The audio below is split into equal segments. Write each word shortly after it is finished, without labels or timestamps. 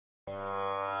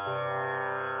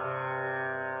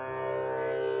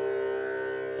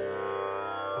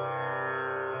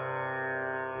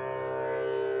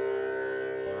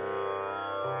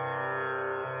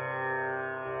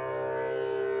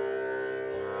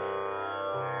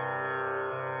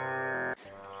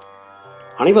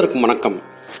அனைவருக்கும் வணக்கம்.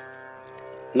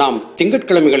 நாம்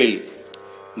திங்கட்கிழமைகளில்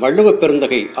வள்ளுவ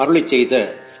பெருந்தகை அருளிச் செய்த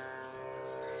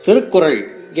திருக்குறள்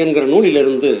என்கிற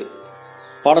நூலிலிருந்து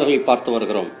பாடல்களை பார்த்து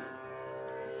வருகிறோம்.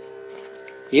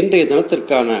 இன்றைய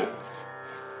தினத்திற்கான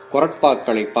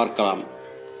குறட்பாக்களை பார்க்கலாம்.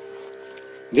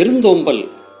 விருந்தோம்பல்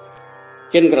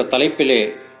என்கிற தலைப்பிலே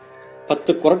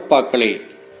 10 குறட்பாக்களை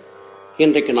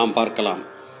இன்றைக்கு நாம் பார்க்கலாம்.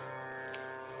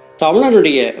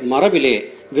 தமிழனுடைய மரபிலே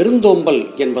விருந்தோம்பல்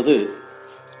என்பது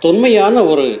தொன்மையான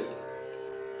ஒரு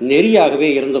நெறியாகவே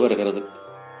இருந்து வருகிறது.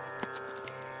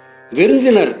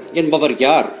 விருந்தினர் என்பவர்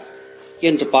யார்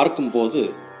என்று பார்க்கும்போது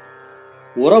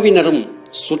உறவினரும்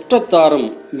சுற்றத்தாரும்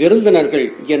விருந்தினர்கள்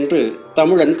என்று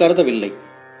தமிழன் கருதவில்லை.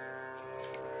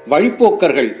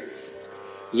 வழிப்போக்கர்கள்,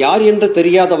 யார் என்று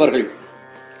தெரியாதவர்கள்,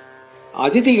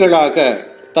 அதிதிகளாக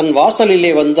தன்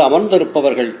வாசலிலே வந்து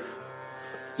அமர்ந்திருப்பவர்கள்,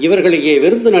 இவர்களையே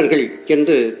விருந்தினர்கள்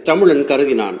என்று தமிழன்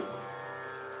கருதினான்.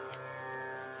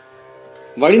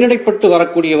 வழிநடைப்பட்டு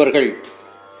வரக்கூடியவர்கள்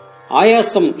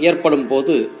ஆயாசம் ஏற்படும்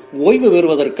போது ஓய்வு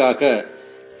பெறுவதற்காக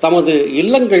தமது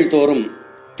இல்லங்கள் தோறும்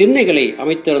திண்ணைகளை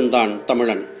அமைத்திருந்தான்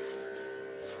தமிழன்.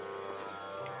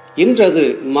 இன்று அது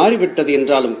மாறிவிட்டது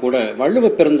என்றாலும் கூட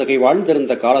வள்ளுவ பெருந்தகை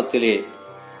வாழ்ந்திருந்த காலத்திலே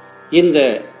இந்த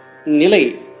நிலை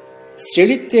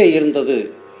செழித்தே இருந்தது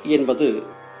என்பது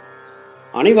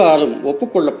அனைவராலும்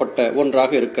ஒப்புக்கொள்ளப்பட்ட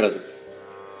ஒன்றாக இருக்கிறது.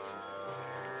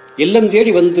 இல்லம்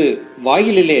தேடி வந்து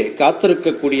வாயிலிலே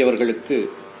காத்திருக்கக்கூடியவர்களுக்கு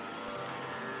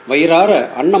வயிறார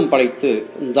அன்னம் படைத்து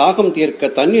தாகம் தீர்க்க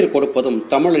தண்ணீர் கொடுப்பதும்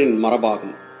தமிழனின்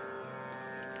மரபாகும்.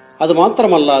 அது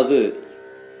மாத்திரமல்லாது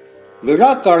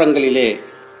விழா காலங்களிலே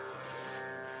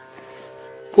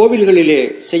கோவில்களிலே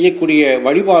செய்யக்கூடிய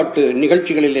வழிபாட்டு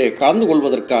நிகழ்ச்சிகளிலே கலந்து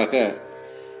கொள்வதற்காக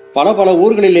பல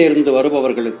ஊர்களிலே இருந்து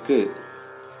வருபவர்களுக்கு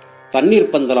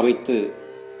தண்ணீர் பந்தல் அமைத்து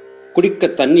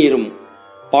குடிக்க தண்ணீரும்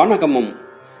பானகமும்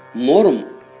மோரும்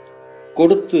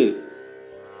கொடுத்து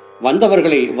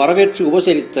வந்தவர்களை வரவேற்று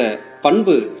உபசரித்த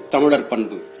பண்பு தமிழர்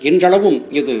பண்பு. இன்றளவும்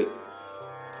இது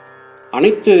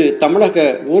அனைத்து தமிழக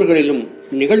ஊர்களிலும்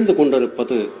நிகழ்ந்து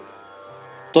கொண்டிருப்பது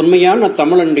தொன்மையான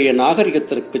தமிழனுடைய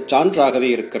நாகரிகத்திற்கு சான்றாகவே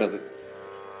இருக்கிறது.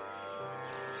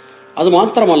 அது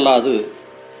மாத்திரமல்லாது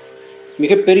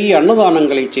மிகப்பெரிய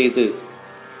அன்னதானங்களை செய்து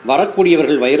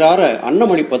வரக்கூடியவர்கள் வயிறார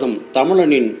அன்னமளிப்பதும்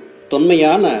தமிழனின்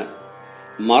தொன்மையான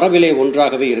மரபிலே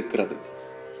ஒன்றாகவே இருக்கிறது.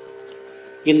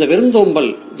 இந்த விருந்தோம்பல்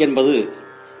என்பது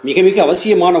மிக மிக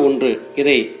அவசியமான ஒன்று.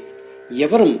 இதை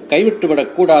எவரும்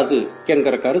கைவிட்டுவிடக் கூடாது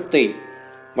என்கிற கருத்தை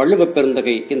வள்ளுவ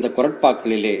பெருந்தகை இந்த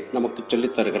குறட்பாக்களிலே நமக்கு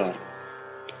சொல்லித் தருகிறார்.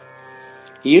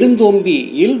 இருந்தோம்பி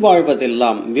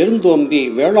இல்வாழ்வதெல்லாம் விருந்தோம்பி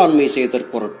வேளாண்மை செய்தற்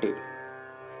பொருட்டு.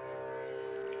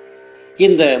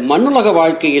 இந்த மண்ணுலக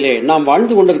வாழ்க்கையிலே நாம்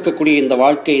வாழ்ந்து கொண்டிருக்கக்கூடிய இந்த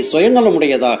வாழ்க்கை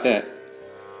சுயநலமுடையதாக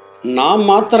நாம்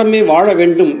மாத்திரமே வாழ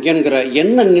வேண்டும் என்கிற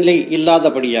எண்ண நிலை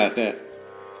இல்லாதபடியாக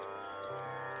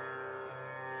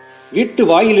வீட்டு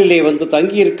வாயிலிலே வந்து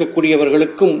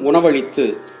தங்கியிருக்கக்கூடியவர்களுக்கும் உணவளித்து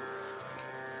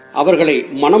அவர்களை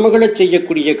மனமகிழச்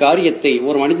செய்யக்கூடிய காரியத்தை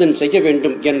ஒரு மனிதன் செய்ய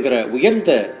வேண்டும் என்கிற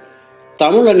உயர்ந்த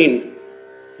தமிழனின்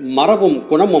மரபும்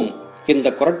குணமும் இந்த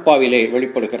குறட்பாவிலே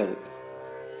வெளிப்படுகிறது.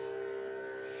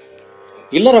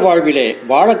 இல்லற வாழ்விலே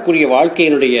வாழக்கூடிய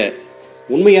வாழ்க்கையினுடைய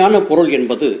உண்மையான பொருள்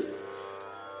என்பது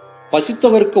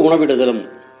பசித்தவருக்கு உணவிடுதலும்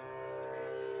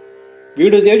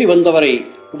வீடு தேடி வந்தவரை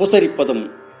உபசரிப்பதும்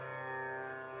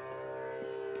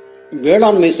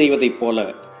வேளாண்மை செய்வதைப் போல,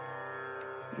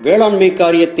 வேளாண்மை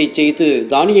காரியத்தை செய்து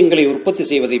தானியங்களை உற்பத்தி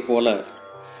செய்வதைப் போல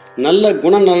நல்ல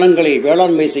குணநலன்களை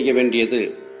வேளாண்மை செய்ய வேண்டியது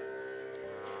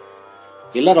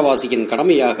இல்லறவாசியின்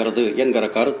கடமையாகிறது என்கிற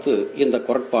கருத்து இந்த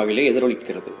குறட்பாவிலே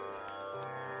எதிரொலிக்கிறது.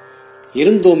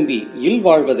 இருந்தோம்பி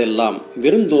இல்வாழ்வதெல்லாம்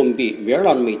விருந்தோம்பி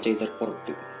வேளாண்மை செய்தற்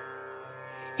பொருட்டு.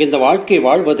 இந்த வாழ்க்கை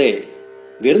வாழ்வதே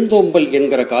விருந்தோம்பல்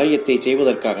என்கிற காரியத்தை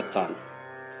செய்வதற்காகத்தான்.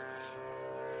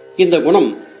 இந்த குணம்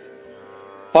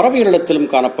பறவைகளிடத்திலும்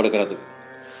காணப்படுகிறது.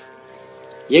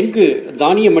 எங்கு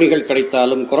தானிய மணிகள்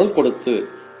கிடைத்தாலும் குரல் கொடுத்து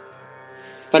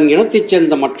தன் இனத்தைச்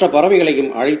சேர்ந்த மற்ற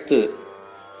பறவைகளையும் அழைத்து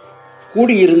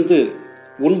கூடியிருந்து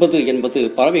உண்பது என்பது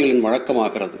பறவைகளின்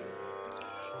வழக்கமாகிறது.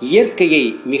 இயற்கையை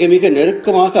மிக மிக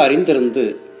நெருக்கமாக அறிந்திருந்து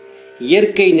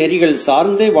இயற்கை நெறிகள்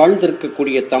சார்ந்தே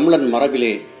வாழ்ந்திருக்கக்கூடிய தமிழன்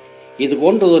மரபிலே இது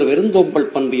போன்ற ஒரு விருந்தோம்பல்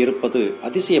பண்பு இருப்பது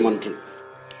அதிசயமன்று.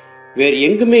 வேறு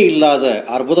எங்குமே இல்லாத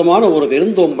அற்புதமான ஒரு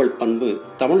விருந்தோம்பல் பண்பு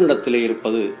தமிழிடத்திலே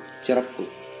இருப்பது சிறப்பு.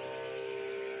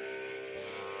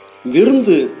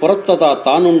 விருந்து புறத்ததா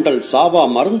தானுண்டல் சாவா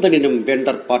மருந்தனினும்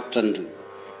வேண்டற் பாற்றன்று.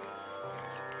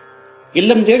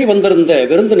 இல்லம் தேடி வந்திருந்த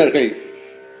விருந்தினர்கள்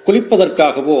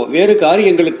குளிப்பதற்காகவோ வேறு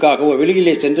காரியங்களுக்காகவோ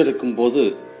வெளியிலே சென்றிருக்கும் போது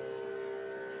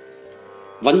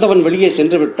வந்தவன் வெளியே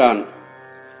சென்று விட்டான்,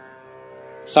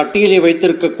 சட்டியிலே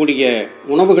வைத்திருக்கக்கூடிய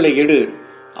உணவுகளை எடு,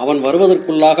 அவன்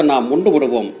வருவதற்குள்ளாக நாம் உண்டு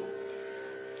விடுவோம்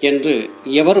என்று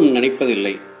எவரும்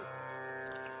நினைப்பதில்லை.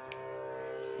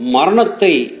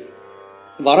 மரணத்தை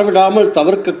வரவிடாமல்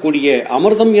தவிர்க்கக்கூடிய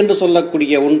அமிர்தம் என்று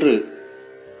சொல்லக்கூடிய ஒன்று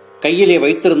கையிலே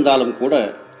வைத்திருந்தாலும் கூட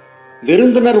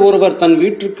விருந்தினர் ஒருவர் தன்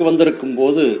வீட்டிற்கு வந்திருக்கும்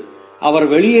போது அவர்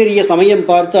வெளியேறிய சமயம்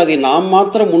பார்த்து அதை நாம்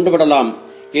மாத்திரம் உண்டுவிடலாம்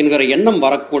என்கிற எண்ணம்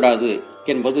வரக்கூடாது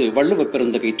என்பது வள்ளுவ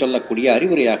பெருந்தகை சொல்லக்கூடிய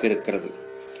அறிவுரையாக இருக்கிறது.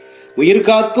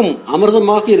 உயிர்காக்கும்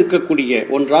அமிர்தமாக இருக்கக்கூடிய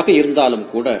ஒன்றாக இருந்தாலும்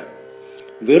கூட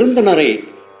விருந்தினரை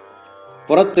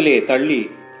புறத்திலே தள்ளி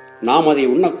நாம் அதை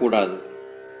உண்ணக்கூடாது.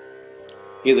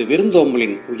 இது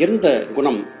விருந்தோம்பலின் உயர்ந்த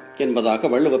குணம் என்பதாக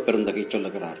வள்ளுவ பெருந்தகை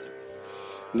சொல்லுகிறார்.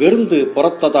 விருந்து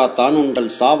புறத்ததா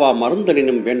தானுண்டல் சாவா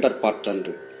மருந்தனினும்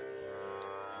வேண்டற்பாற்றன்று.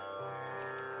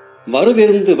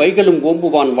 வருவிருந்து வைகளும்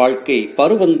ஓம்புவான் வாழ்க்கை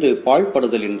பருவந்து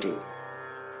பாழ்படுதல் என்று.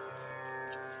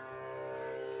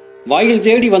 வாயில்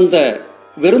தேடி வந்த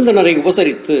விருந்தினரை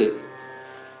உபசரித்து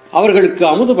அவர்களுக்கு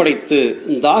அமுது படைத்து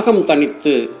தாகம்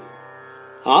தணித்து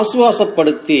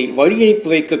ஆசுவாசப்படுத்தி வழியனுப்பி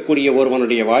வைக்கக்கூடிய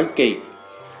ஒருவனுடைய வாழ்க்கை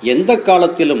எந்த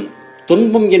காலத்திலும்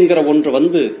துன்பம் என்கிற ஒன்று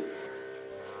வந்து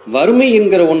வறுமை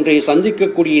என்கிற ஒன்றை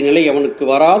சந்திக்கக்கூடிய நிலை அவனுக்கு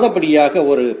வராதபடியாக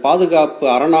ஒரு பாதுகாப்பு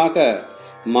அரணாக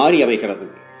மாறி அமைகிறது.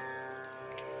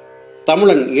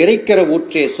 தமிழன் இறைக்கிற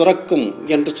ஊற்றே சுரக்கும்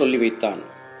என்று சொல்லி வைத்தான்.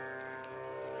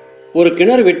 ஒரு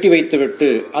கிணறு வெட்டி வைத்துவிட்டு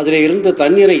அதிலே இருந்து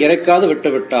தண்ணீரை இறைக்காது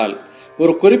விட்டுவிட்டால்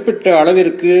ஒரு குறிப்பிட்ட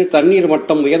அளவிற்கு தண்ணீர்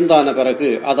மட்டம் உயர்ந்தான பிறகு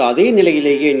அது அதே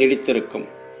நிலையிலேயே நீடித்திருக்கும்.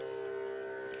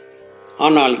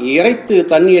 ஆனால் இறைத்து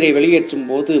தண்ணீரை வெளியேற்றும்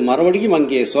போது மறுபடியும்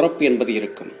அங்கே சுரப்பு என்பது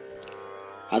இருக்கும்.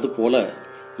 அதுபோல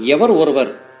எவர்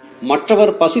ஒருவர்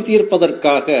மற்றவர் பசி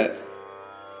தீர்ப்பதற்காக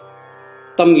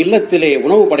தம் இல்லத்திலே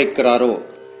உணவு படைக்கிறாரோ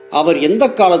அவர் எந்த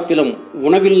காலத்திலும்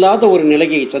உணவில்லாத ஒரு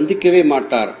நிலையை சந்திக்கவே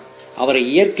மாட்டார். அவரை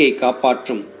இயற்கை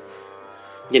காப்பாற்றும்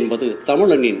என்பது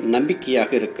தமிழனின்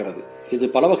நம்பிக்கையாக இருக்கிறது. இது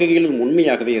பல வகையிலும்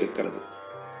உண்மையாகவே இருக்கிறது.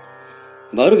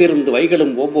 வருவிருந்து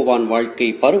வைகளும் ஓம்புவான் வாழ்க்கை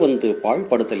பருவந்து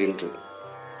பாழ்படுதல் என்று.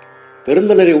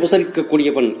 விருந்தினரை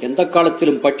உபசரிக்கக்கூடியவன் எந்த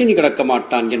காலத்திலும் பட்டினி கிடக்க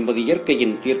மாட்டான் என்பது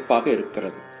இயற்கையின் தீர்ப்பாக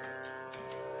இருக்கிறது.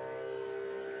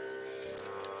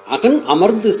 அகன்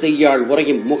அமர்ந்து செய்யாள்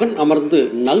உரையும் முகன் அமர்ந்து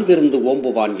நல்விருந்து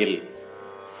ஓம்புவான் இல்.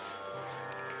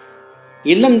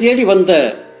 இல்லம் தேடி வந்த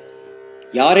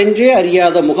யாரென்றே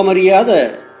அறியாத முகமறியாத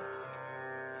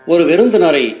ஒரு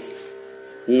விருந்தினரை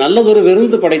நல்லதொரு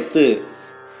விருந்து படைத்து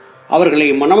அவர்களை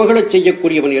மனமகிழச்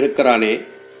செய்யக்கூடியவன் இருக்கிறானே,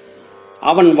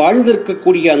 அவன்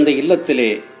வாழ்ந்திருக்கக்கூடிய அந்த இல்லத்திலே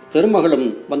திருமகளும்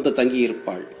வந்து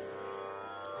தங்கியிருப்பாள்.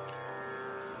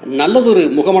 நல்லதொரு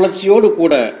முகமலர்ச்சியோடு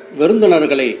கூட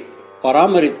விருந்தினர்களை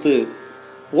பராமரித்து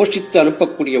போஷித்து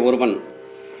அனுப்பக்கூடிய ஒருவன்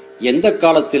எந்த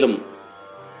காலத்திலும்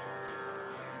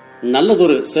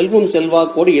நல்லதொரு செல்வம்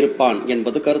செல்வாக்கோடு இருப்பான்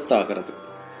என்பது கருத்தாகிறது.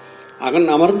 அகன்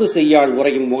அமர்ந்து செய்யாள்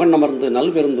உரையும் முகன் அமர்ந்து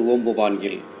நல்விருந்து ஓம்புவான்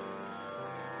இல்.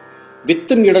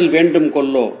 வித்தும் இடல் வேண்டும்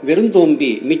கொல்லோ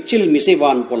விருந்தோம்பி மிச்சில்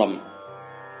மிசைவான் புலம்.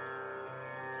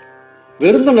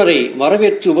 விருந்தினரை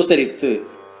வரவேற்று உபசரித்து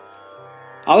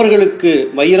அவர்களுக்கு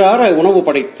வயிறார உணவு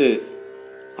படைத்து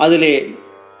அதிலே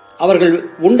அவர்கள்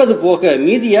உண்டது போக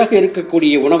மீதியாக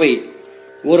இருக்கக்கூடிய உணவை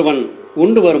ஒருவன்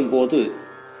உண்டு வரும்போது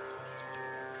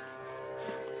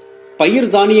பயிர்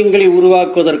தானியங்களை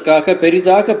உருவாக்குவதற்காக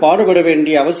பெரிதாக பாடுபட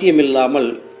வேண்டிய அவசியமில்லாமல்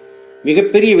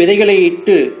மிகப்பெரிய விதைகளை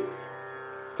இட்டு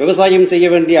விவசாயம் செய்ய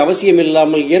வேண்டிய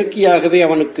அவசியமில்லாமல் இயற்கையாகவே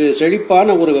அவனுக்கு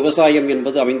செழிப்பான ஒரு விவசாயம்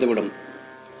என்பது அமைந்துவிடும்.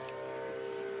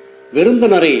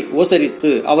 விருந்தினரை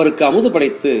உபசரித்து அவருக்கு அமுது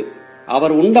படைத்து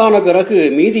அவர் உண்டான பிறகு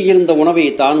மீதி இருந்த உணவை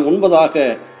தான் உண்பதாக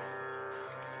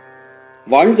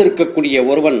வாழ்ந்திருக்கக்கூடிய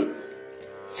ஒருவன்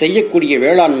செய்யக்கூடிய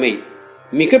வேளாண்மை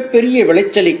மிகப்பெரிய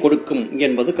விளைச்சலை கொடுக்கும்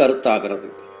என்பது கருத்தாகிறது.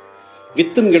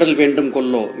 வித்தும் இடல் வேண்டும்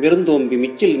கொல்லோ விருந்தோம்பி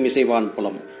மிச்சில் மிசைவான்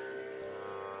புலம்.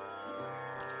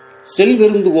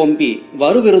 செல்விருந்து ஓம்பி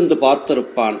வருவிருந்து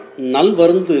பார்த்திருப்பான்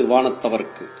நல்வருந்து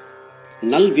வானத்தவர்க்கு.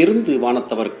 நல்விருந்து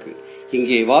வானத்தவர்க்கு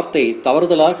இங்கே வார்த்தை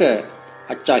தவறுதலாக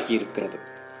அச்சாகி இருக்கிறது.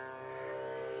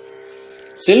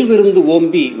 செல்விருந்து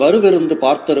ஓம்பி வருவிருந்து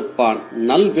பார்த்திருப்பான்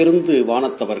நல்விருந்து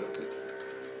வானத்தவர்க்கு.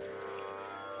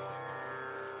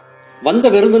 வந்த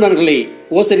விருந்தினர்களை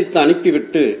உபசரித்து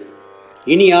அனுப்பிவிட்டு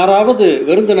இனி யாராவது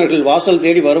விருந்தினர்கள் வாசல்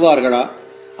தேடி வருவார்களா,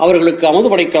 அவர்களுக்கு அமுது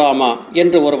படைக்கலாமா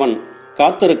என்று ஒருவன்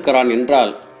காத்திருக்கிறான்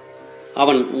என்றால்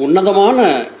அவன் உன்னதமான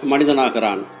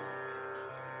மனிதனாகிறான்.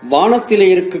 வானத்திலே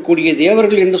இருக்கக்கூடிய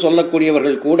தேவர்கள் என்று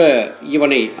சொல்லக்கூடியவர்கள் கூட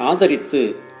இவனை ஆதரித்து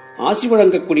ஆசி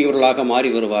வழங்கக்கூடியவர்களாக மாறி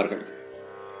வருவார்கள்.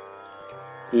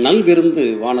 நல்விருந்து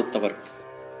வானத்தவர்க்கு.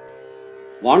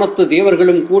 வானத்து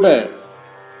தேவர்களும் கூட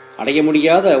அடைய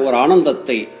முடியாத ஒரு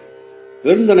ஆனந்தத்தை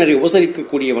விருந்தினரை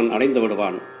உபசரிக்கக்கூடியவன் அடைந்து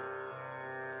விடுவான்.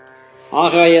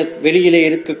 ஆகாய வெளியிலே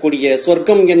இருக்கக்கூடிய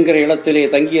சொர்க்கம் என்கிற இடத்திலே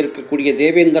தங்கியிருக்கக்கூடிய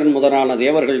தேவேந்திரன் முதலான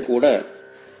தேவர்கள் கூட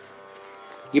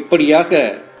இப்படியாக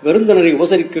விருந்தினரை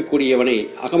உபசரிக்கக்கூடியவனை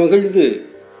அகமகிழ்ந்து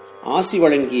ஆசி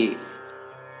வழங்கி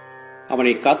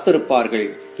அவனை காத்திருப்பார்கள்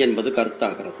என்பது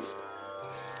கருத்தாகிறது.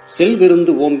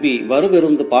 செல்விருந்து ஓம்பி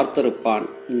வருவிருந்து பார்த்திருப்பான்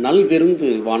நல்விருந்து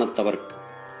வானத்தவர்க்கு.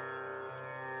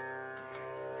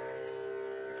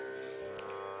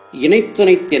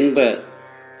 இணைத்துணை தென்ப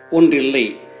ஒன்றில்லை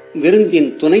விருந்தின்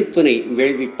துணைத்துணை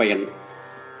வேள்வி பயன்.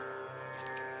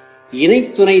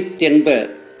 இணைத்துணை தென்ப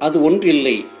அது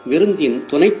ஒன்றில்லை விருந்தின்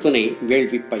துணைத்துணை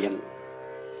வேள்வி பயன்.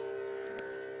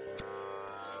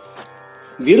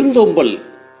 விருந்தோம்பல்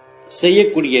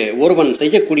செய்யக்கூடிய ஒருவன்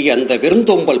செய்யக்கூடிய அந்த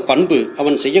விருந்தோம்பல் பண்பு,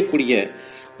 அவன் செய்யக்கூடிய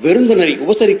விருந்தினரை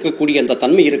உபசரிக்கக்கூடிய அந்த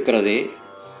தன்மை இருக்கிறதே,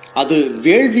 அது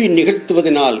வேள்வி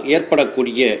நிகழ்த்துவதனால்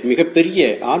ஏற்படக்கூடிய மிகப்பெரிய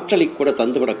ஆற்றலை கூட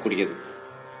தந்துவிடக்கூடியது.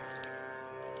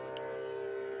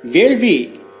 வேள்வி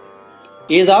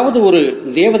ஏதாவது ஒரு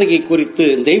தேவதையை குறித்து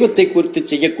தெய்வத்தை குறித்து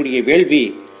செய்யக்கூடிய வேள்வி,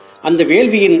 அந்த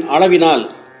வேள்வியின் அளவினால்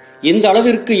இந்த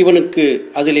அளவிற்கு இவனுக்கு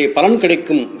அதிலே பலன்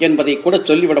கிடைக்கும் என்பதை கூட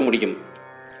சொல்லிவிட முடியும்.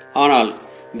 ஆனால்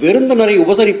விருந்தினரை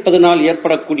உபசரிப்பதனால்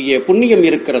ஏற்படக்கூடிய புண்ணியம்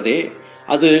இருக்கிறதே,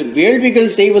 அது வேள்விகள்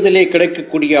செய்வதிலே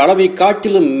கிடைக்கக்கூடிய அளவை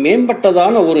காட்டிலும்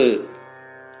மேம்பட்டதான ஒரு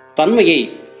தன்மையை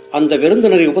அந்த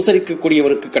விருந்தினரை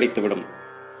உபசரிக்கக்கூடியவருக்கு கிடைத்துவிடும்.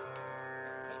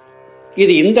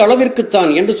 இது இந்த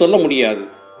அளவிற்குத்தான் என்று சொல்ல முடியாது.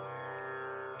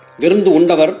 விருந்து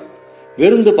உண்டவர்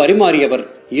விருந்து பரிமாறியவர்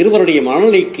இருவருடைய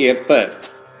மனநிலைக்கு ஏற்ப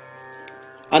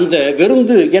அந்த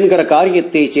விருந்து என்கிற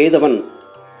காரியத்தை செய்தவன்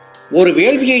ஒரு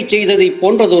வேள்வியை செய்ததை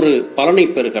போன்றதொரு பலனை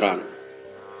பெறுகிறான்.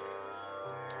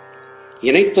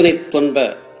 இணைத்துணை தொன்ப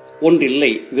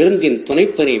ஒன்றில்லை விருந்தின்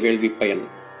துணைத்துணை வேள்வி பயன்.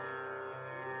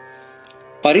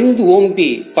 பரிந்து ஓம்பி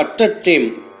பற்றற்றேம்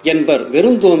என்பர்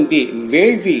விருந்தோம்பி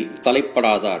வேள்வி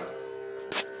தலைப்படாதார்.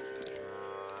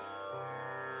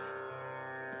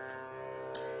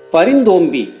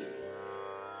 பரிந்தோம்பி,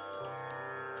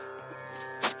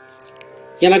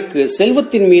 எனக்கு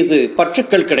செல்வத்தின் மீது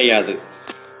பற்றுக்கள் கிடையாது,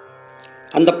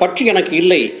 அந்த பற்று எனக்கு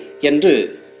இல்லை என்று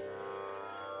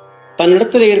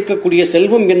தன்னிடத்தில் இருக்கக்கூடிய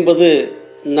செல்வம் என்பது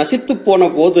நசித்து போன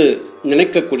போது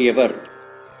நினைக்கக்கூடியவர்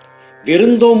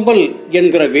விருந்தோம்பல்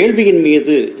என்கிற வேள்வியின்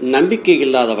மீது நம்பிக்கை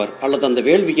இல்லாதவர் அல்லது அந்த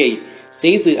வேள்வியை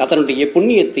செய்து அதனுடைய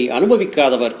புண்ணியத்தை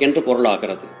அனுபவிக்காதவர் என்று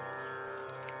பொருளாகிறது.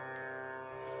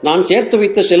 நான் சேர்த்து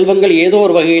வைத்த செல்வங்கள் ஏதோ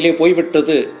ஒரு வகையிலே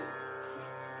போய்விட்டது,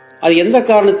 அது எந்த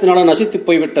காரணத்தினாலும் நசித்து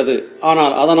போய்விட்டது,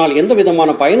 ஆனால் அதனால் எந்த விதமான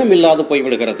பயனும் இல்லாது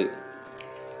போய்விடுகிறது.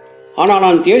 ஆனால்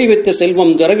நான் தேடி வைத்த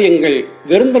செல்வம் திரவியங்கள்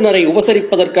விருந்தினரை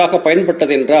உபசரிப்பதற்காக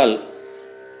பயன்பட்டதென்றால்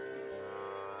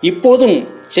இப்போதும்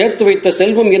சேர்த்து வைத்த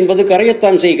செல்வம் என்பது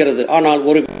கரையத்தான் செய்கிறது. ஆனால்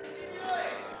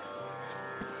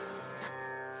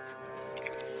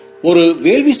ஒரு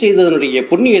வேள்வி செய்ததனுடைய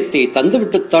புண்ணியத்தை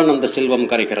தந்துவிட்டுத்தான் அந்த செல்வம்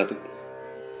கரைகிறது.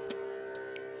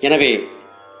 எனவே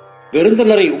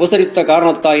விருந்தினரை உபசரித்த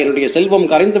காரணத்தால் என்னுடைய செல்வம்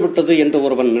கரைந்து விட்டது என்று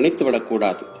ஒருவன்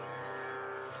நினைத்துவிடக்கூடாது.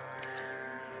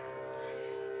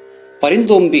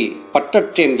 பரிந்தோம்பி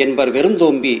பற்றற்றேம் என்பர்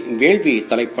விருந்தோம்பி வேள்வி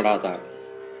தலைப்படாதார்.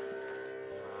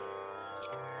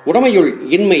 உடமையுள்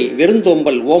இன்மை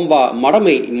விருந்தோம்பல் ஓம்பா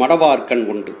மடமை மடவார்கண்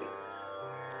உண்டு.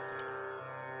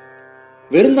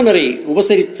 விருந்தினரை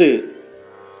உபசரித்து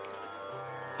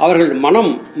அவர்கள் மனம்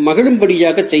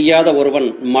மகிழும்படியாக செய்யாத ஒருவன்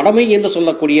மடமை என்று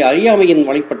சொல்லக்கூடிய அறியாமையின்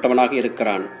வழிபட்டவனாக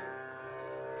இருக்கிறான்.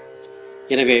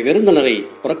 எனவே விருந்தினரை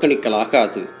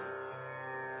புறக்கணிக்கலாகாது.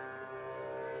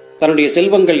 தன்னுடைய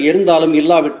செல்வங்கள் இருந்தாலும்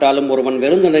இல்லாவிட்டாலும் ஒருவன்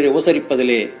விருந்தினரை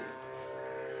உபசரிப்பதிலே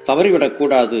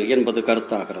தவறிவிடக்கூடாது என்பது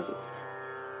கருத்தாகிறது.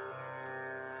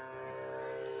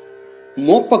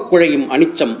 மோப்பக் குழையும்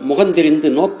அனிச்சம் முகந்திரிந்து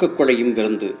நோக்கக் குழையும்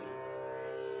விருந்து.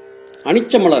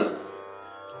 அனிச்சமலர்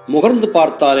முகர்ந்து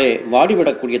பார்த்தாலே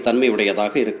வாடிவிடக்கூடிய தன்மை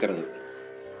உடையதாக இருக்கிறது.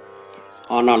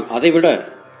 ஆனால் அதைவிட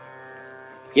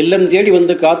இல்லம் தேடி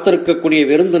வந்து காத்திருக்கக்கூடிய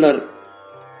விருந்தினர்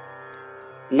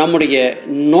நம்முடைய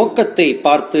நோக்கத்தை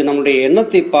பார்த்து நம்முடைய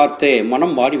எண்ணத்தை பார்த்தே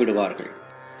மனம் வாடிவிடுவார்கள்.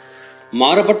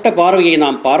 மாறுபட்ட பார்வையை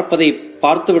நாம் பார்ப்பதை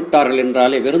பார்த்து விட்டார்கள்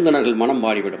என்றாலே விருந்தினர்கள் மனம்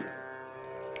வாடிவிடும்.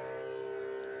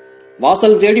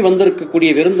 வாசல் தேடி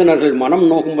வந்திருக்கக்கூடிய விருந்தினர்கள் மனம்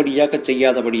நோகும்படியாக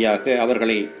செய்யாதபடியாக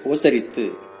அவர்களை உபசரித்து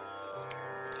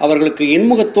அவர்களுக்கு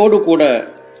இன்முகத்தோடு கூட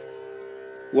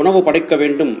உணவு படைக்க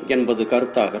வேண்டும் என்பது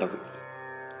கருத்தாகிறது.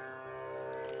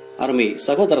 அருமை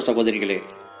சகோதர சகோதரிகளே,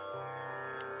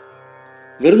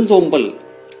 விருந்தோம்பல்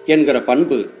என்கிற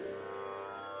பண்பு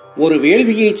ஒரு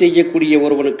வேள்வியை செய்யக்கூடிய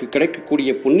ஒருவனுக்கு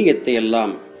கிடைக்கக்கூடிய புண்ணியத்தை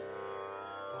எல்லாம்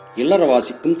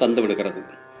இல்லறவாசிக்கும் தந்துவிடுகிறது.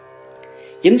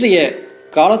 இன்றைய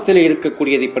காலத்திலே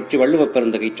இருக்கக்கூடியதை பற்றி வள்ளுவப்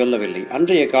பெருந்தகை சொல்லவில்லை.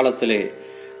 அன்றைய காலத்திலே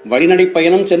வழிநடை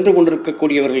பயணம் சென்று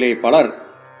கொண்டிருக்கக்கூடியவர்களே பலர்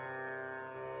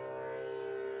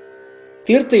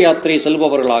தீர்த்த யாத்திரை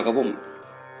செல்பவர்களாகவும்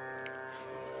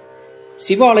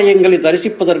சிவாலயங்களை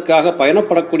தரிசிப்பதற்காக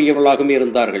பயணப்படக்கூடியவர்களாகவும்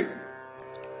இருந்தார்கள்.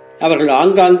 அவர்கள்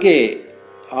ஆங்காங்கே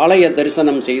ஆலய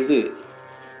தரிசனம் செய்து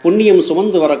புண்ணியம்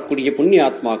சுமந்து வரக்கூடிய புண்ணிய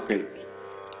ஆத்மாக்கள்.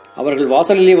 அவர்கள்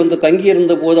வாசலிலே வந்து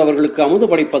தங்கியிருந்த போது அவர்களுக்கு அமுது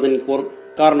படைப்பதன்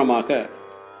காரணமாக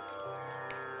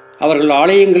அவர்கள்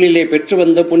ஆலயங்களிலே பெற்று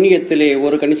வந்த புண்ணியத்திலே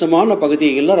ஒரு கணிசமான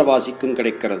பகுதி இல்லறவாசிக்கும்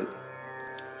கிடைக்கிறது.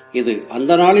 இது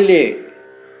அந்த நாளிலே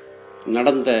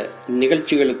நடந்த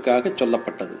நிகழ்ச்சிகளுக்காக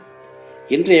சொல்லப்பட்டது.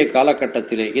 இன்றைய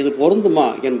காலகட்டத்திலே இது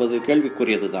பொருந்துமா என்பது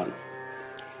கேள்விக்குரியதுதான்.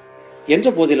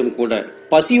 என்ற போதிலும் கூட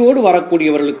பசியோடு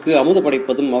வரக்கூடியவர்களுக்கு அமுது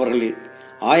படைப்பதும் அவர்கள்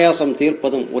ஆயாசம்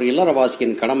தீர்ப்பதும் ஒரு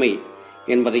இல்லறவாசியின் கடமை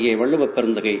என்பதையே வள்ளுவப்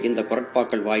பெருந்தகை இந்த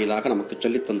குறட்பாக்கள் வாயிலாக நமக்கு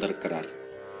சொல்லித் தந்திருக்கிறார்.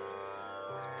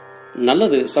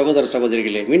 நல்லது சகோதர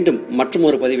சகோதரிகளே, மீண்டும்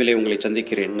மற்றொரு பதிவிலே உங்களை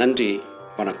சந்திக்கிறேன். நன்றி,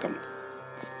 வணக்கம்.